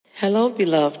Hello,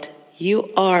 beloved.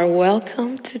 You are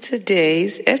welcome to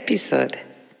today's episode.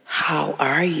 How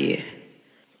are you?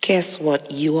 Guess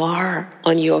what? You are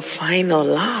on your final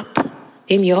lap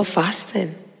in your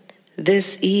fasting.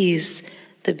 This is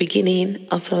the beginning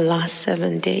of the last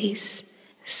 7 days.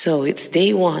 So it's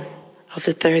day 1 of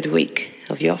the 3rd week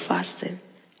of your fasting.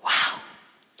 Wow.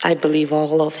 I believe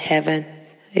all of heaven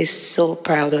is so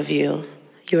proud of you.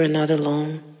 You are not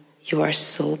alone. You are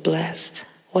so blessed.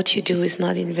 What you do is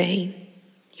not in vain.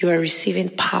 You are receiving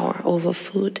power over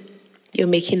food. You're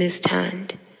making a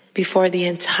stand before the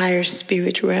entire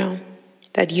spirit realm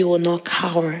that you will not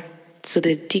cower to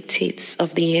the dictates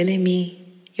of the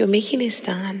enemy. You're making a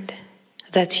stand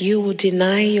that you will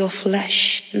deny your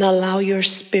flesh and allow your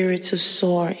spirit to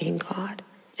soar in God.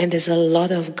 And there's a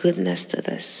lot of goodness to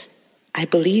this. I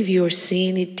believe you're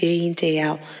seeing it day in, day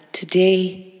out.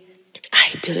 Today,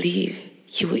 I believe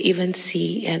you will even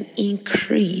see an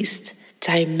increased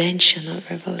dimension of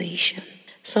revelation.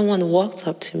 Someone walked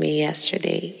up to me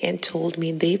yesterday and told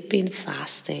me they've been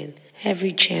fasting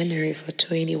every January for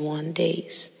 21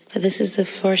 days. But this is the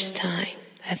first time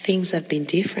that things have been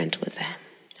different with them.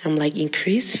 I'm like,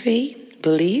 increased faith,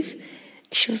 believe?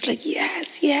 She was like,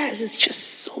 yes, it's just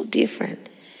so different.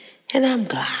 And I'm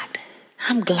glad.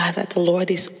 I'm glad that the Lord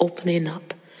is opening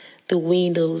up the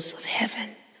windows of heaven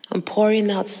and pouring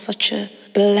out such a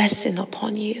blessing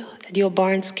upon you that your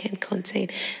barns can't contain.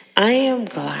 I am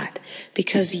glad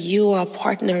because you are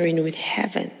partnering with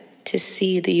heaven to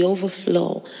see the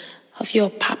overflow of your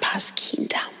Papa's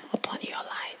kingdom upon your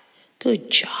life. Good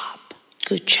job.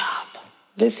 Good job.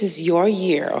 This is your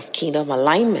year of kingdom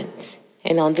alignment.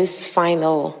 And on this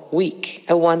final week,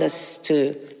 I want us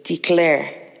to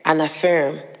declare and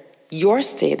affirm your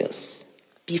status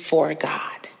before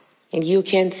God. And you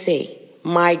can say,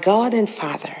 my God and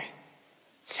Father,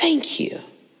 thank you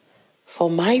for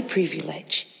my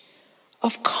privilege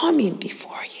of coming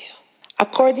before you.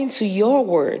 According to your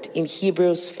word in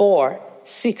Hebrews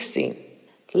 4:16,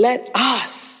 let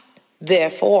us,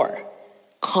 therefore,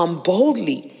 come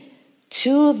boldly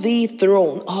to the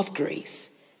throne of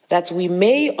grace, that we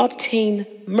may obtain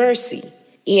mercy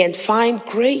and find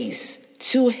grace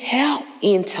to help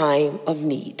in time of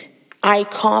need. I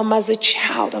come as a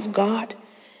child of God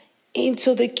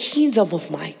into the kingdom of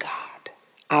my God.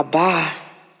 Abba,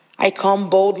 I come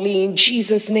boldly in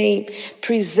Jesus' name,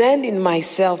 presenting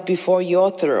myself before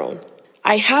your throne.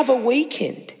 I have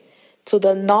awakened to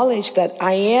the knowledge that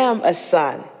I am a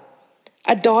son,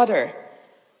 a daughter,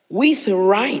 with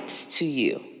rights to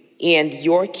you and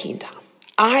your kingdom.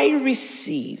 I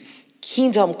receive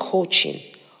kingdom coaching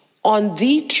on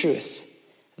the truth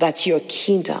that your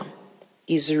kingdom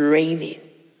is reigning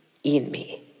in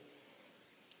me.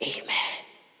 Amen.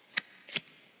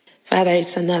 Father,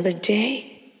 it's another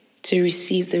day to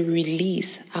receive the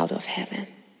release out of heaven.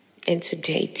 And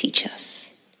today, teach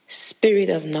us. Spirit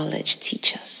of knowledge,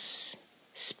 teach us.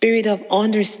 Spirit of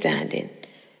understanding,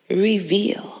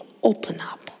 reveal, open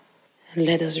up, and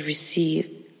let us receive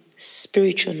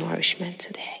spiritual nourishment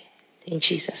today. In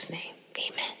Jesus' name,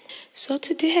 amen. So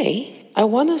today, I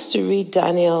want us to read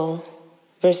Daniel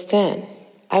verse 10.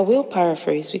 I will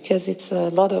paraphrase because it's a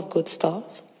lot of good stuff.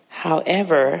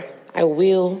 However, I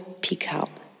will pick out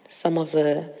some of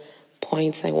the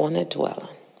points I want to dwell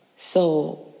on.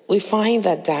 So we find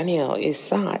that Daniel is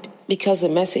sad because the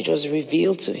message was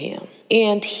revealed to him.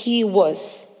 And he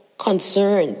was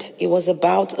concerned. It was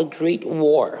about a great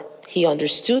war. He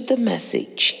understood the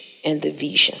message and the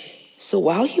vision. So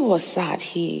while he was sad,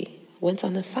 he went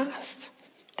on a fast.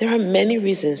 There are many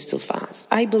reasons to fast.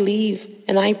 I believe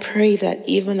and I pray that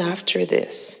even after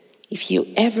this, if you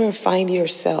ever find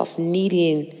yourself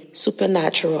needing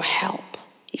supernatural help,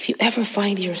 if you ever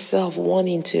find yourself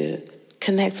wanting to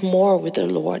connect more with the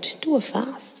Lord, do a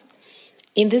fast.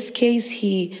 In this case,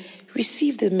 he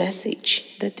received a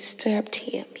message that disturbed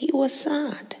him. He was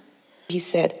sad. He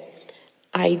said,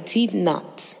 I did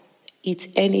not eat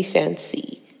any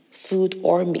fancy food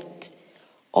or meat,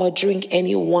 or drink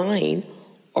any wine,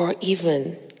 or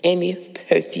even any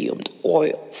perfumed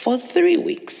oil for 3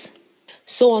 weeks.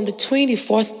 So on the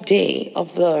 24th day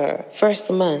of the first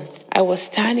month, I was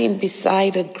standing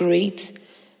beside the great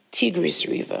Tigris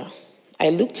River. I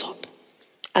looked up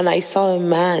and I saw a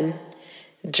man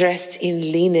dressed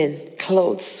in linen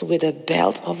clothes with a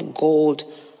belt of gold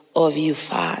of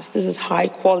Uphaz. This is high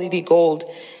quality gold.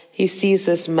 He sees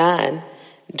this man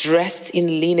dressed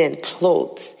in linen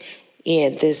clothes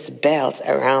and this belt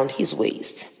around his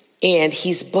waist. And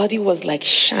his body was like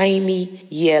shiny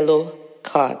yellow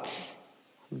quartz,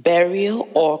 beryl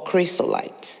or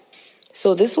chrysolite.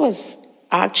 So this was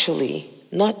actually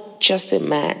not just a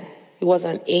man. It was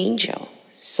an angel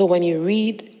So when you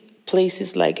read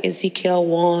places like Ezekiel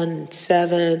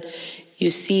 1:7, you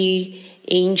see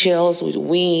angels with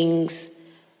wings.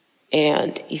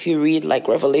 And if you read like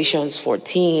Revelations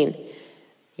 14,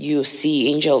 you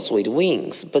see angels with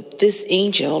wings. But this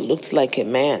angel looked like a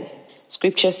man.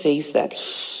 Scripture says that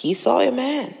he saw a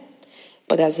man.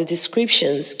 But as the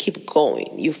descriptions keep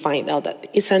going, you find out that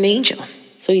it's an angel.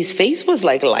 So his face was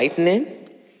like lightning.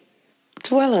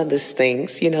 Dwell on these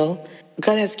things,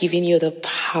 God has given you the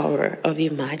power of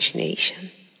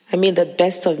imagination. I mean, the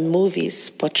best of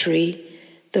movies portray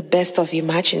the best of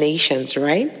imaginations,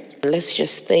 right? Let's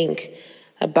just think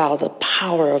about the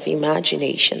power of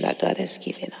imagination that God has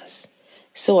given us.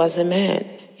 So as a man,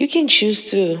 you can choose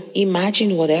to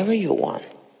imagine whatever you want.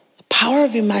 The power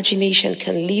of imagination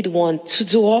can lead one to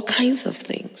do all kinds of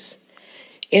things.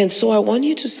 And so I want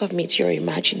you to submit your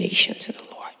imagination to the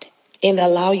Lord and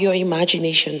allow your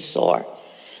imagination soar.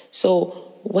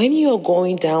 So when you're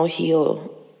going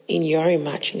downhill in your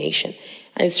imagination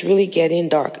and it's really getting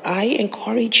dark, I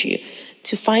encourage you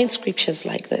to find scriptures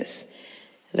like this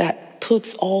that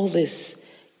puts all these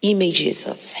images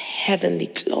of heavenly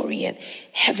glory and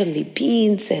heavenly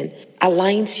beings and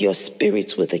aligns your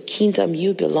spirits with the kingdom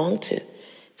you belong to.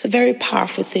 It's a very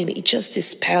powerful thing. It just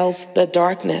dispels the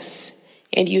darkness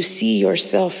and you see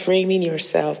yourself framing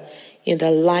yourself in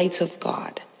the light of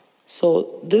God.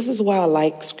 So this is why I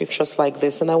like scriptures like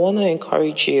this, and I want to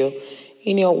encourage you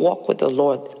in your walk with the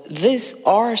Lord. These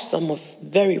are some of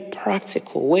very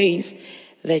practical ways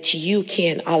that you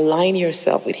can align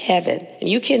yourself with heaven, and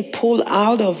you can pull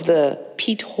out of the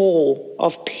pit hole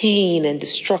of pain and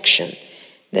destruction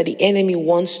that the enemy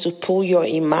wants to pull your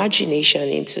imagination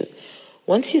into.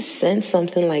 Once you sense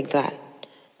something like that,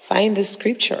 find the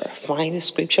scripture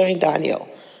in Daniel,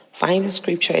 find the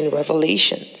scripture in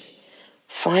Revelations.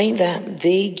 Find them.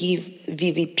 They give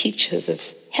vivid pictures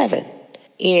of heaven.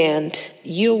 And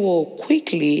you will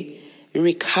quickly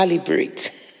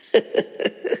recalibrate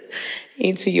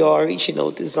into your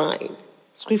original design.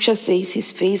 Scripture says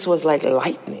his face was like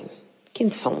lightning.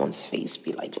 Can someone's face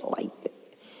be like lightning?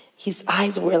 His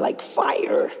eyes were like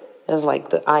fire. That's like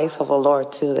the eyes of the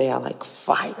Lord too. They are like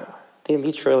fire. They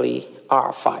literally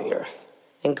are fire.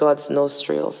 And God's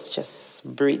nostrils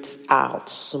just breathes out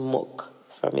smoke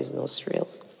from his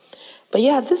nostrils. But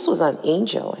yeah, this was an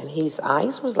angel, and his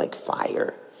eyes was like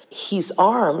fire. His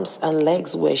arms and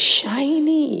legs were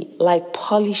shiny like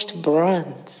polished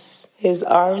bronze. His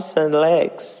arms and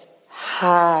legs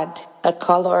had a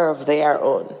color of their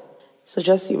own. So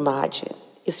just imagine,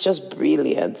 it's just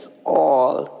brilliance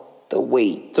all the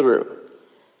way through.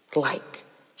 Like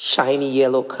shiny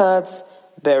yellow cuts,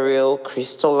 beryl,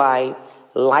 crystallite,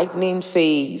 lightning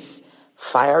face,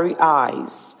 fiery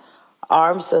eyes,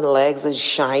 arms and legs are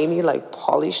shiny like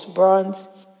polished bronze.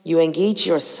 You engage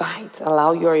your sight,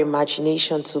 allow your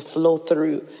imagination to flow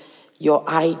through your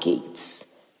eye gates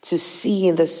to see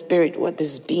in the spirit what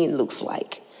this being looks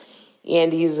like.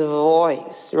 And his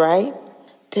voice, right?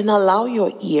 Then allow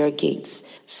your ear gates,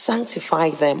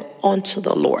 sanctify them unto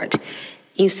the Lord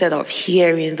instead of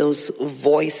hearing those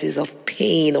voices of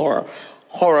pain or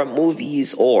horror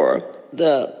movies or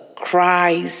the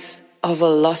cries of a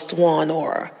lost one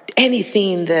or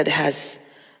anything that has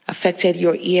affected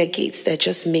your ear gates that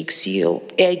just makes you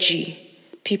edgy.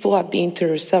 People have been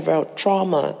through several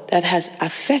trauma that has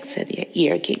affected their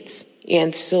ear gates.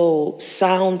 And so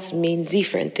sounds mean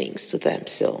different things to them.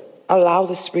 So allow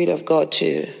the Spirit of God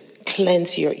to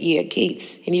cleanse your ear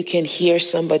gates. And you can hear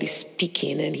somebody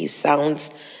speaking and he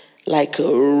sounds like a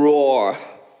roar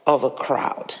of a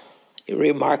crowd.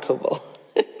 Remarkable.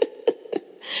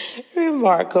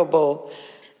 Remarkable.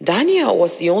 Daniel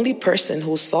was the only person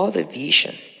who saw the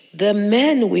vision. The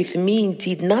men with me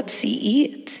did not see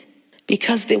it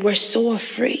because they were so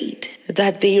afraid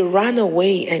that they ran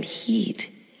away and hid.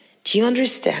 Do you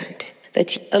understand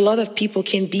that a lot of people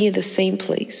can be in the same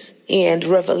place and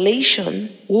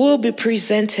revelation will be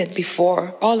presented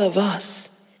before all of us,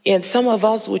 and some of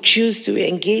us will choose to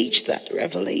engage that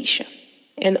revelation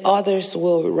and others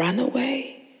will run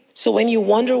away. So when you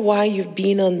wonder why you've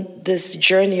been on this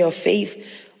journey of faith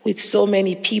with so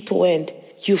many people and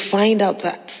you find out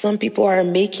that some people are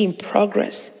making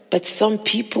progress, but some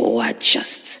people are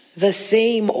just the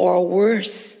same or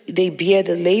worse. They bear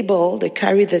the label, they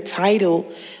carry the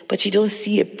title, but you don't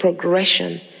see a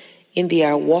progression in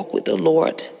their walk with the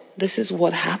Lord. This is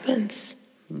what happens.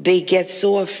 They get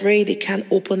so afraid they can't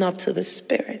open up to the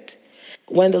Spirit.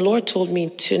 When the Lord told me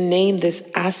to name this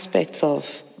aspect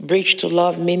of Bridge to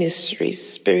Love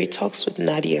Ministries, Spirit Talks with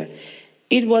Nadia,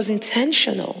 it was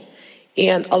intentional.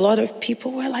 And a lot of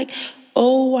people were like,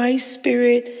 oh, why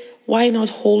Spirit? Why not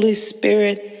Holy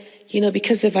Spirit?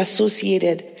 because they've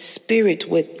associated spirit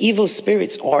with evil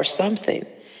spirits or something.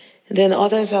 And then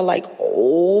others are like,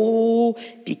 oh,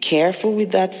 be careful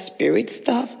with that spirit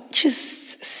stuff.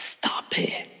 Just stop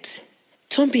it.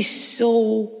 Don't be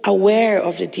so aware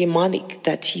of the demonic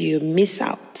that you miss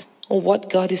out on what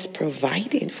God is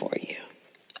providing for you.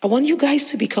 I want you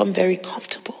guys to become very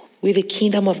comfortable with the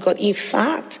kingdom of God. In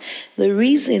fact, the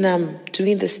reason I'm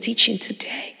doing this teaching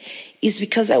today is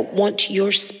because I want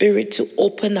your spirit to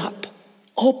open up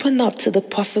to the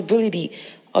possibility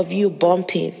of you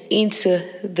bumping into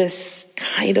this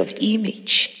kind of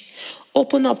image.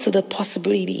 Open up to the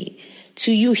possibility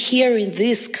to you hearing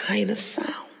this kind of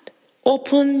sound.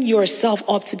 Open yourself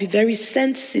up to be very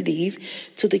sensitive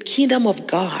to the kingdom of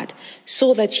God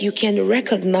so that you can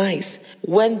recognize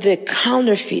when the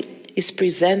counterfeit is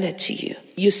presented to you.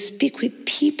 You speak with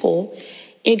people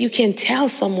and you can tell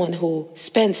someone who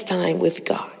spends time with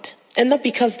God. And not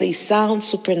because they sound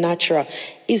supernatural.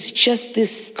 It's just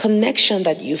this connection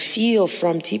that you feel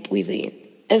from deep within.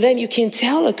 And then you can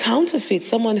tell a counterfeit,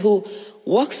 someone who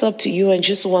walks up to you and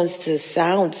just wants to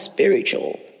sound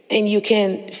spiritual. And you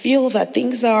can feel that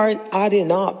things aren't adding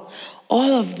up.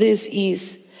 All of this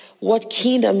is what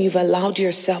kingdom you've allowed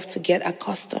yourself to get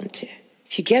accustomed to.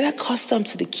 If you get accustomed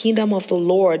to the kingdom of the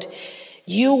Lord,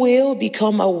 you will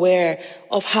become aware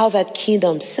of how that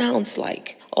kingdom sounds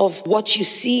like, of what you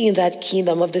see in that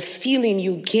kingdom, of the feeling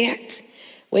you get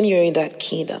when you're in that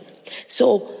kingdom.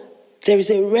 So there's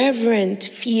a reverent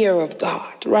fear of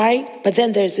God, right? But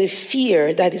then there's a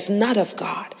fear that is not of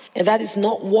God. And that is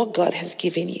not what God has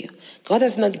given you. God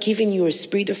has not given you a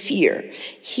spirit of fear.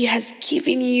 He has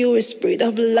given you a spirit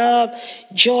of love,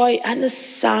 joy, and a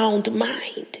sound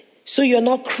mind. So you're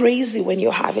not crazy when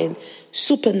you're having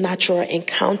supernatural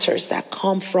encounters that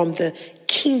come from the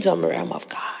kingdom realm of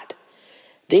God.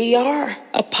 They are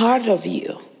a part of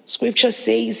you. Scripture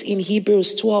says in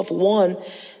Hebrews 12:1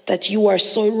 that you are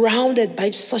surrounded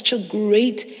by such a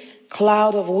great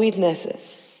cloud of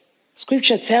witnesses.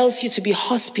 Scripture tells you to be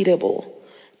hospitable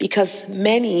because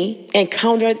many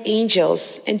encountered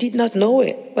angels and did not know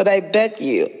it. But I bet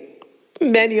you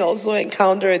many also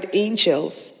encountered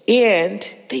angels and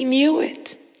they knew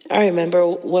it. I remember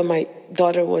when my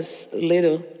daughter was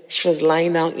little, she was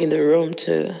lying down in the room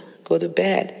to go to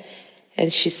bed.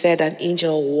 And she said an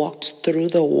angel walked through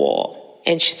the wall.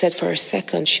 And she said for a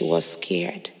second she was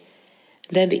scared.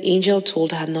 Then the angel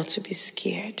told her not to be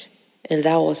scared. And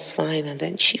that was fine. And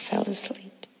then she fell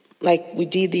asleep. Like we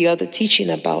did the other teaching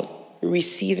about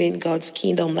receiving God's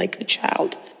kingdom like a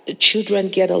child. The children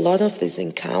get a lot of these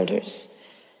encounters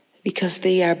because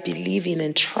they are believing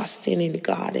and trusting in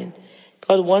God. And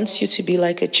God wants you to be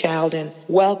like a child and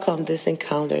welcome these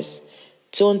encounters.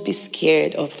 Don't be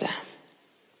scared of them.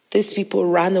 These people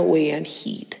ran away and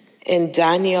hid. And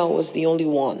Daniel was the only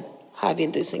one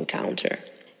having this encounter.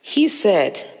 He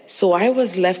said, so I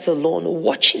was left alone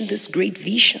watching this great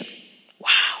vision.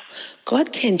 Wow,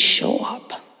 God can show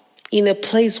up in a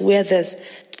place where there's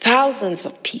thousands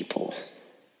of people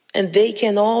and they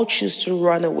can all choose to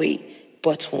run away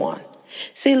but one.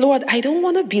 Say, Lord, I don't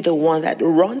want to be the one that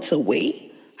runs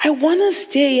away. I want to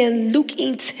stay and look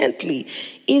intently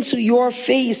into your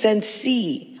face and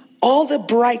see all the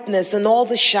brightness and all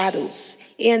the shadows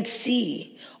and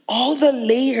see all the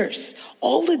layers,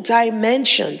 all the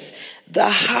dimensions, the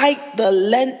height, the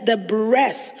length, the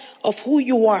breadth of who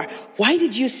you are. Why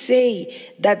did you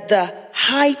say that the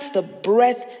height, the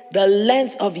breadth, the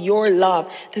length of your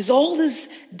love? There's all these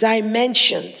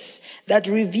dimensions that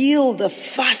reveal the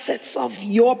facets of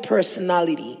your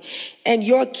personality. And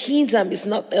your kingdom is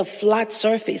not a flat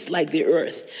surface like the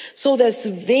earth. So there's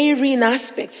varying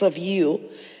aspects of you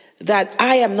that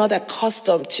I am not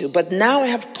accustomed to. But now I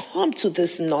have come to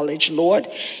this knowledge, Lord,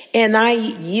 and I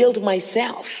yield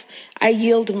myself. I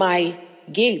yield my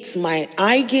gates, my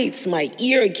eye gates, my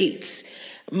ear gates,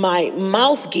 my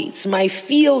mouth gates, my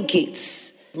feel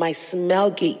gates, my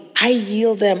smell gate. I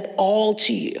yield them all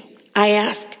to you. I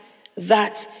ask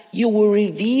that you will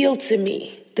reveal to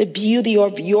me the beauty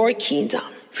of your kingdom.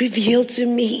 Reveal to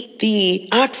me the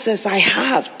access I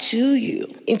have to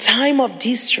you in time of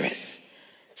distress.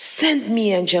 Send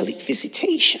me angelic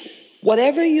visitation.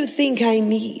 Whatever you think I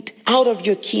need out of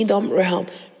your kingdom realm,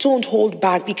 don't hold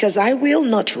back because I will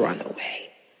not run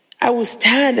away. I will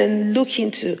stand and look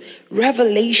into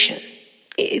revelation.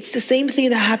 It's the same thing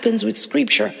that happens with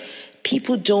scripture.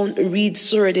 People don't read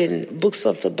certain books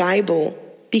of the Bible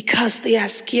because they are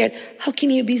scared. How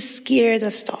can you be scared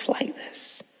of stuff like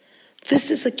this? This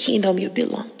is a kingdom you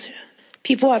belong to.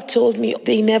 People have told me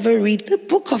they never read the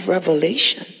book of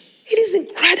Revelation. It is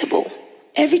incredible.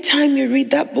 Every time you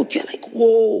read that book, you're like, whoa,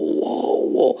 whoa,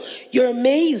 whoa. You're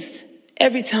amazed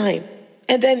every time.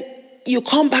 And then you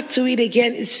come back to it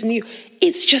again, it's new.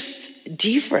 It's just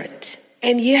different.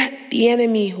 And yet the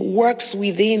enemy works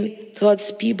within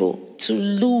God's people to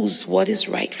lose what is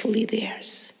rightfully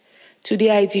theirs.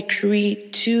 Today I decree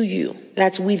to you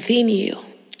that within you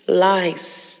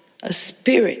lies a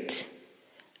spirit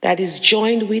that is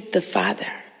joined with the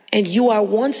Father. And you are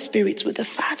one spirit with the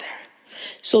Father.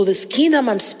 So this kingdom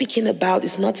I'm speaking about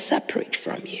is not separate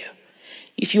from you.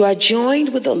 If you are joined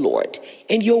with the Lord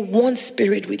and you're one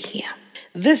spirit with him,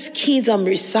 this kingdom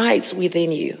resides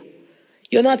within you.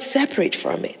 You're not separate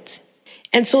from it.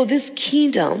 And so this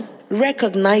kingdom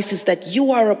recognizes that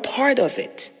you are a part of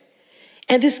it.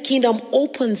 And this kingdom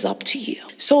opens up to you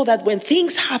so that when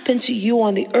things happen to you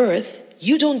on the earth,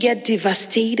 you don't get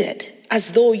devastated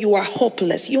as though you are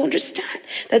hopeless. You understand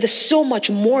that there's so much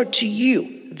more to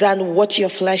you than what your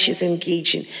flesh is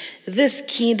engaging. This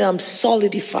kingdom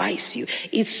solidifies you.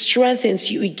 It strengthens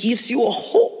you. It gives you a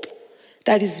hope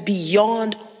that is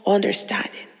beyond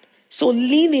understanding. So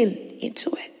lean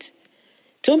into it.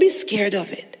 Don't be scared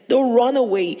of it. Don't run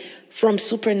away from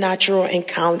supernatural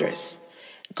encounters.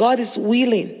 God is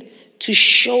willing to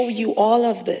show you all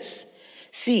of this.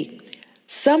 See,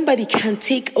 somebody can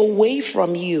take away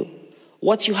from you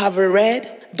what you have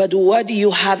read, but what you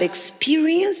have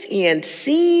experienced and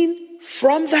seen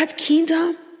from that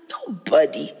kingdom,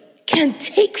 nobody can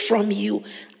take from you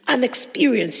an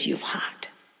experience you've had.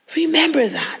 Remember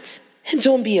that. And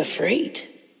don't be afraid.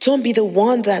 Don't be the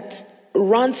one that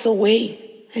runs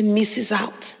away and misses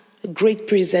out great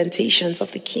presentations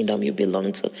of the kingdom you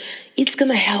belong to. It's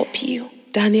going to help you.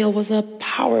 Daniel was a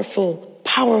powerful,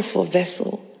 powerful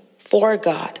vessel for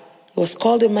God. He was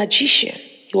called a magician.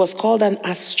 He was called an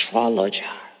astrologer.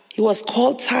 He was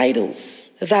called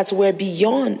titles that were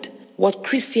beyond what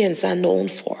Christians are known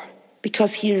for,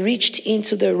 because he reached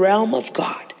into the realm of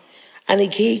God and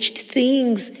engaged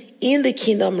things in the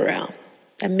kingdom realm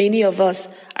that many of us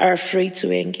are afraid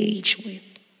to engage with.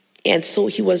 And so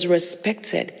he was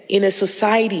respected in a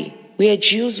society where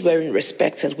Jews weren't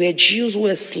respected, where Jews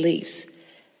were slaves.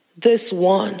 This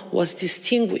one was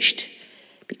distinguished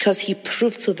because he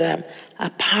proved to them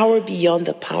a power beyond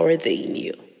the power they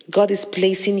knew. God is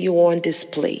placing you on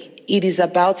display. It is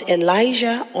about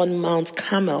Elijah on Mount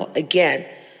Carmel again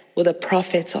with the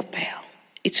prophets of Baal.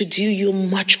 It will do you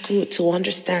much good to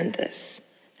understand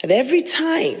this. And every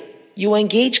time you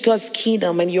engage God's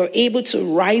kingdom and you're able to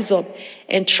rise up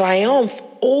and triumph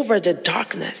over the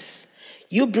darkness,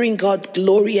 you bring God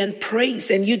glory and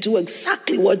praise, and you do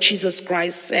exactly what Jesus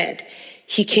Christ said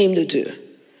he came to do.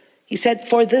 He said,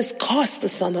 for this cause the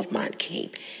Son of Man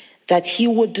came, that he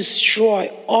would destroy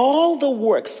all the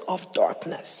works of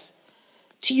darkness.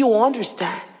 Do you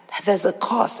understand that there's a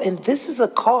cause? And this is a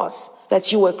cause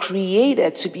that you were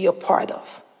created to be a part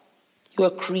of. You were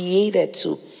created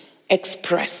to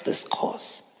express this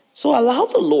cause. So allow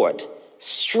the Lord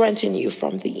strengthen you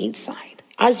from the inside.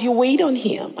 As you wait on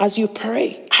him, as you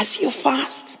pray, as you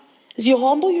fast, as you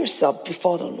humble yourself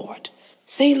before the Lord,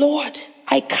 say, Lord,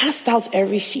 I cast out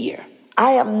every fear.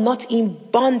 I am not in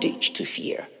bondage to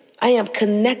fear. I am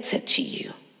connected to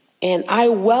you. And I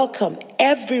welcome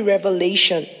every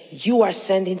revelation you are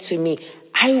sending to me.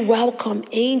 I welcome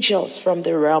angels from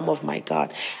the realm of my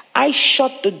God. I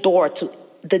shut the door to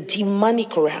the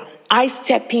demonic realm. I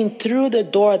step in through the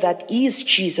door that is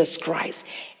Jesus Christ,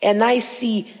 and I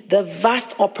see the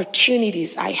vast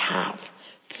opportunities I have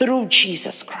through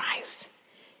Jesus Christ.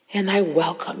 And I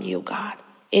welcome you, God,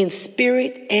 in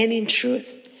spirit and in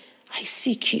truth. I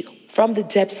seek you from the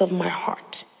depths of my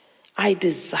heart. I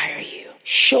desire you.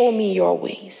 Show me your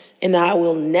ways, and I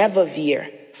will never veer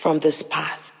from this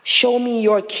path. Show me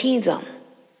your kingdom,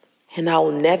 and I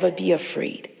will never be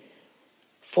afraid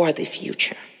for the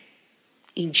future.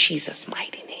 In Jesus'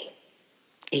 mighty name,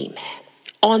 amen.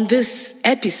 On this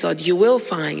episode, you will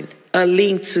find a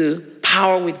link to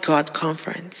Power with God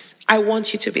conference. I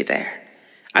want you to be there.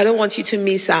 I don't want you to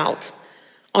miss out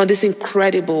on this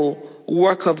incredible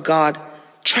work of God,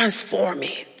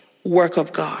 transforming work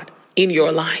of God in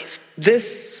your life.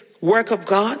 This work of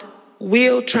God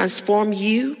will transform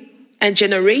you and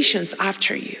generations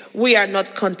after you. We are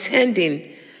not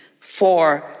contending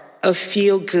for a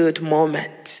feel-good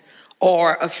moment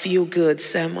or a feel-good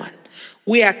sermon.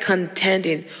 We are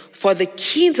contending for the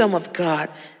kingdom of God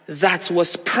that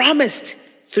was promised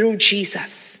through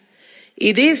Jesus.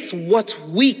 It is what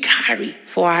we carry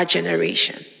for our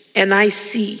generation. And I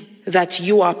see that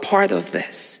you are part of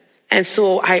this. And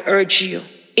so I urge you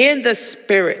in the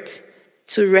spirit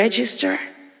to register.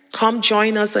 Come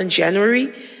join us on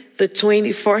January the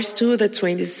 21st to the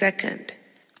 22nd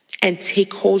and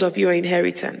take hold of your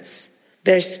inheritance.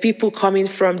 There's people coming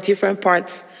from different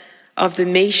parts of the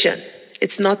nation.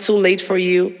 It's not too late for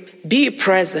you. Be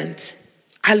present.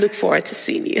 I look forward to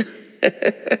seeing you.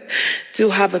 Do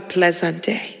have a pleasant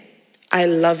day. I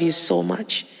love you so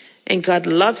much. And God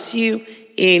loves you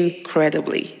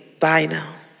incredibly. Bye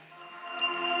now.